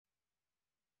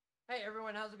Hey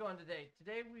everyone, how's it going today?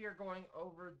 Today we are going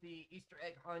over the Easter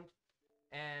egg hunt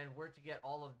and where to get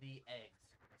all of the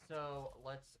eggs. So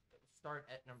let's start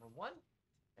at number 1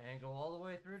 and go all the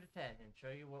way through to 10 and show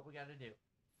you what we got to do.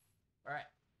 Alright,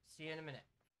 see you in a minute.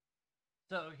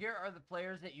 So here are the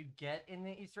players that you get in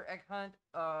the Easter egg hunt.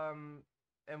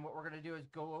 And what we're going to do is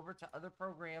go over to other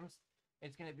programs.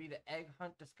 It's going to be the Egg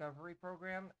Hunt Discovery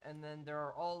program, and then there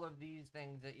are all of these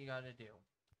things that you got to do.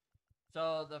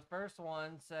 So the first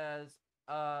one says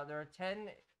there are 10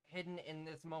 hidden in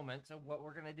this moment. So what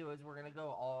we're going to do is we're going to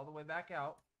go all the way back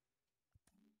out.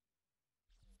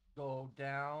 Go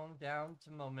down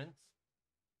to moments.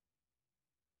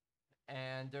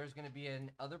 And there's going to be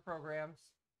in other programs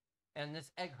and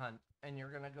this egg hunt. And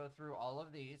you're going to go through all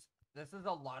of these. This is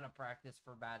a lot of practice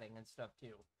for batting and stuff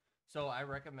too. So I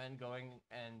recommend going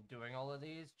and doing all of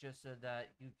these just so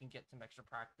that you can get some extra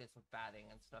practice with batting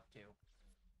and stuff too.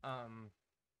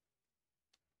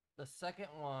 The second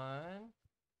one,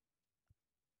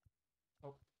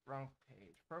 oh, wrong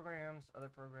page. Programs, other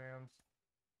programs.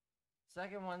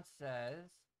 Second one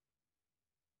says,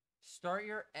 start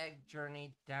your egg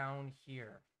journey down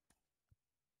here.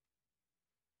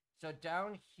 So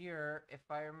down here, if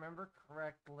I remember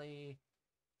correctly,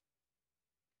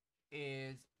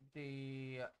 is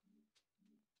the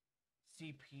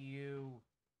CPU,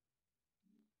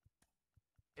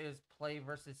 is play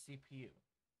versus CPU.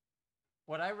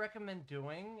 What I recommend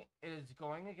doing is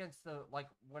going against the, like,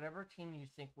 whatever team you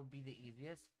think would be the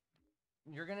easiest.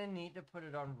 You're going to need to put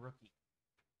it on rookie.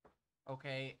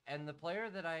 Okay, and the player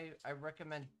that I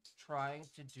recommend trying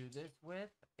to do this with,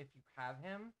 if you have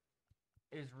him,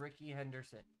 is Ricky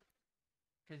Henderson.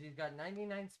 Because he's got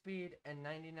 99 speed and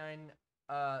 99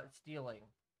 stealing.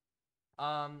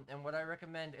 And what I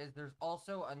recommend is there's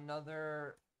also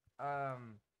another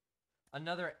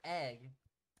egg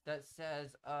that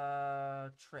says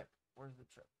trip. Where's the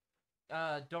trip?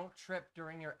 Don't trip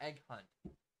during your egg hunt.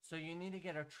 So you need to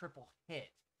get a triple hit.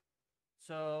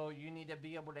 So you need to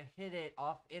be able to hit it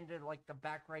off into like the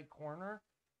back right corner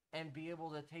and be able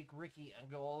to take Ricky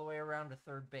and go all the way around to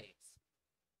third base.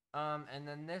 And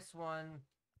then this one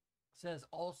says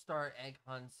all-star egg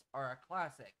hunts are a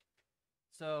classic.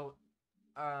 So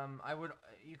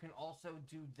you can also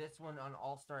do this one on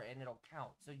all-star and it'll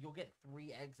count. So you'll get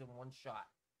 3 eggs in one shot.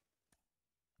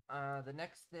 The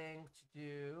next thing to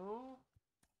do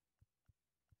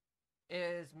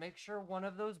is make sure one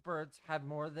of those birds had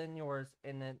more than yours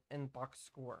in an in-box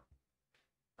score.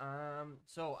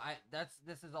 So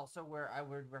this is also where I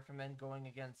would recommend going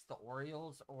against the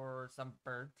Orioles or some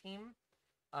bird team.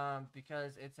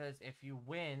 Because it says if you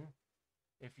win,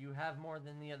 if you have more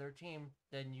than the other team,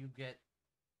 then you get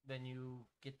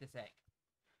this egg.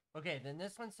 Okay, then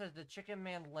this one says the chicken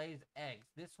man lays eggs.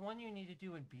 This one you need to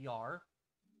do in BR.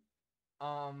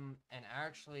 And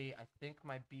actually, I think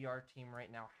my BR team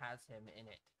right now has him in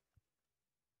it.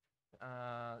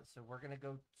 So we're gonna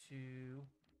go to.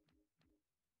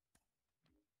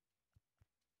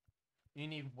 You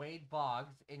need Wade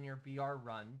Boggs in your BR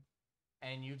run,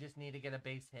 and you just need to get a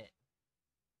base hit.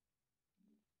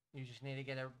 You just need to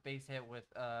get a base hit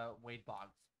with Wade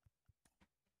Boggs.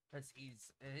 Because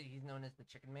he's known as the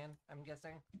Chicken Man, I'm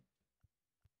guessing.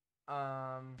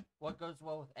 What goes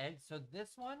well with eggs? So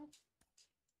this one,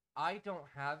 I don't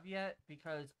have yet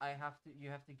because you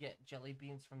have to get jelly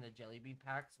beans from the jelly bean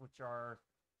packs, which are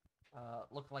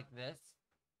look like this.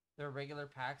 They're regular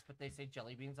packs, but they say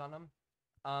jelly beans on them.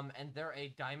 And they're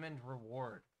a diamond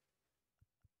reward.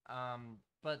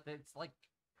 But it's like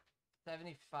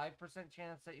 75%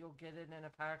 chance that you'll get it in a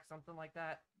pack, something like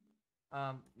that.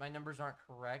 My numbers aren't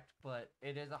correct, but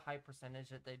it is a high percentage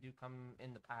that they do come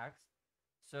in the packs.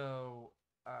 So,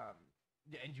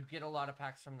 and you get a lot of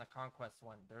packs from the Conquest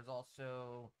one. There's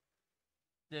also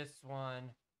this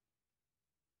one.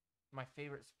 My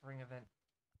favorite spring event.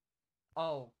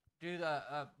 Oh, do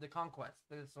the Conquest.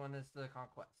 This one is the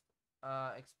Conquest.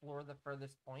 Explore the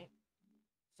furthest point.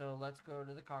 So let's go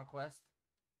to the Conquest.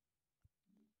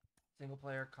 Single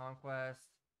player Conquest.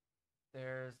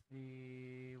 There's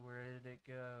the, where did it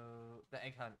go? The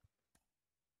egg hunt.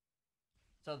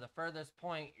 So the furthest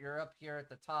point, you're up here at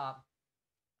the top.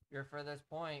 Your furthest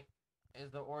point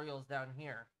is the Orioles down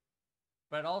here.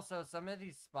 But also, some of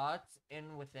these spots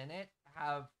within it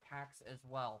have packs as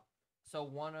well. So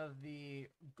one of the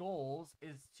goals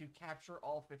is to capture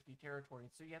all 50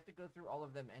 territories. So you have to go through all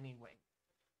of them anyway.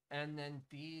 And then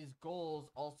these goals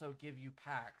also give you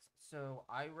packs. So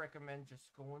I recommend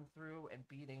just going through and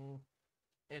beating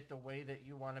it the way that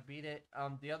you want to beat it.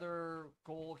 The other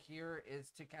goal here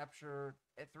is to capture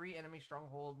 3 enemy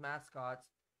stronghold mascots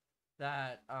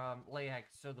that lay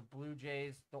eggs. So the Blue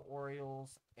Jays, the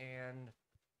Orioles, and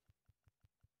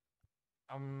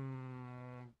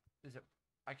is it?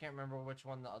 I can't remember which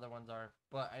one the other ones are,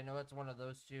 but I know it's one of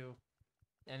those two,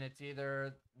 and it's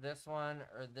either this one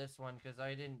or this one because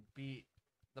I didn't beat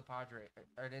the Padres.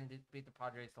 I didn't beat the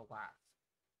Padres the last.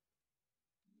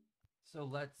 So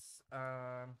let's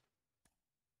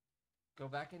go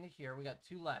back into here. We got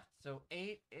 2 left. So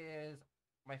 8 is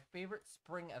my favorite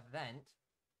spring event.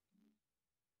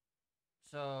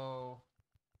 So,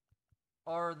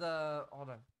 or the, hold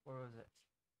on, where was it?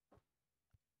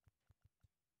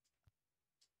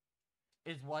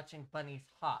 Is watching bunnies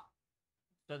hop.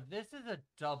 So this is a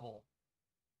double.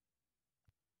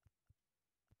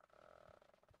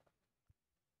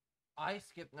 I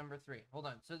skipped number 3. Hold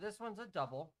on. So this one's a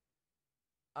double.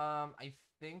 I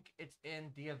think it's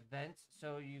in the events.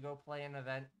 So you go play an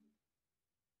event,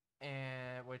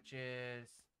 and which is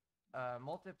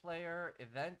multiplayer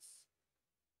events,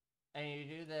 and you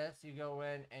do this. You go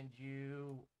in and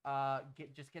you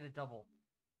get a double.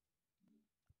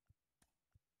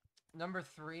 Number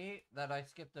 3 that I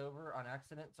skipped over on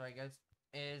accident. Sorry guys,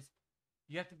 is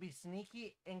you have to be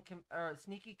sneaky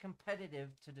sneaky competitive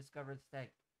to discover the egg.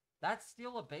 That's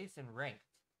steal a base in ranked.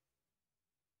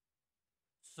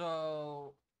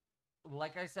 So,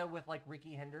 like I said with like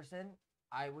Ricky Henderson,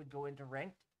 I would go into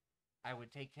ranked. I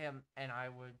would take him, and I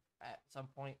would at some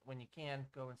point when you can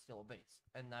go and steal a base,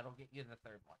 and that'll get you the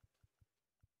 3rd one.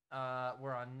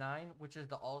 We're on 9, which is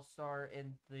the All-Star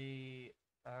in the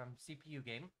CPU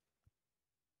game,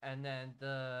 and then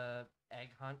the Egg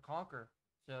Hunt Conquer.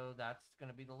 So that's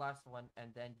gonna be the last one,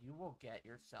 and then you will get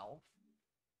yourself.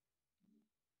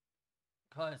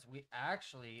 Because we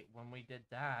actually, when we did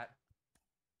that,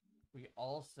 we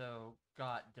also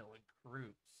got Dylan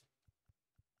Cruz.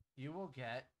 You will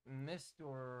get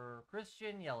Mr.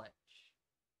 Christian Yelich.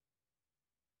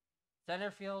 Center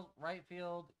field, right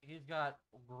field, he's got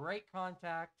great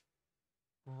contact,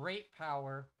 great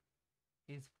power.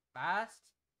 He's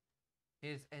fast.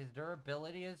 His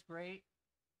durability is great.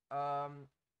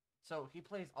 So he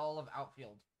plays all of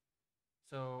outfield.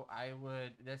 So I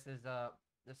would. This is a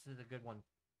good one.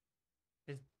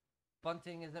 His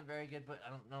bunting isn't very good, but I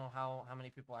don't know how many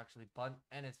people actually bunt,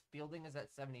 and his fielding is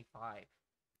at 75.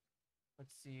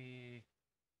 Let's see.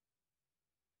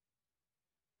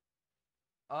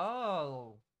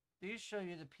 Oh, these show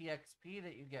you the PXP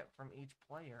that you get from each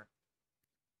player.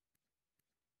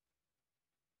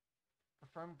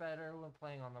 Perform better when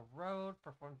playing on the road.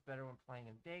 Performs better when playing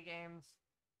in day games.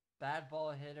 Bad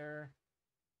ball hitter.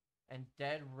 And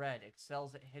dead red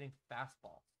excels at hitting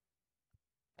fastballs.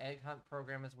 Egg Hunt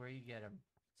program is where you get him.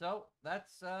 So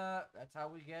that's how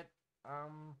we get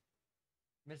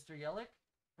Mr. Yelich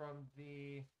from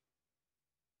the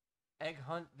Egg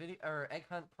Hunt video or Egg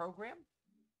Hunt program.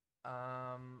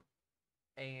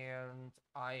 And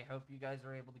I hope you guys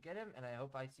are able to get him, and I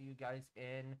hope I see you guys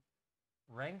in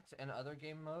ranked and other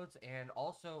game modes, and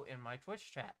also in my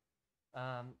Twitch chat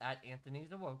at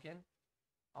Anthony's Awoken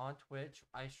on Twitch.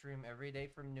 I stream every day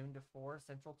from noon to 4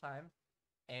 Central Time,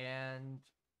 and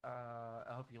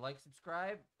I hope you like,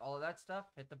 subscribe, all of that stuff.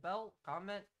 Hit the bell,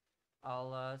 comment.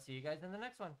 I'll see you guys in the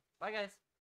next one. Bye, guys.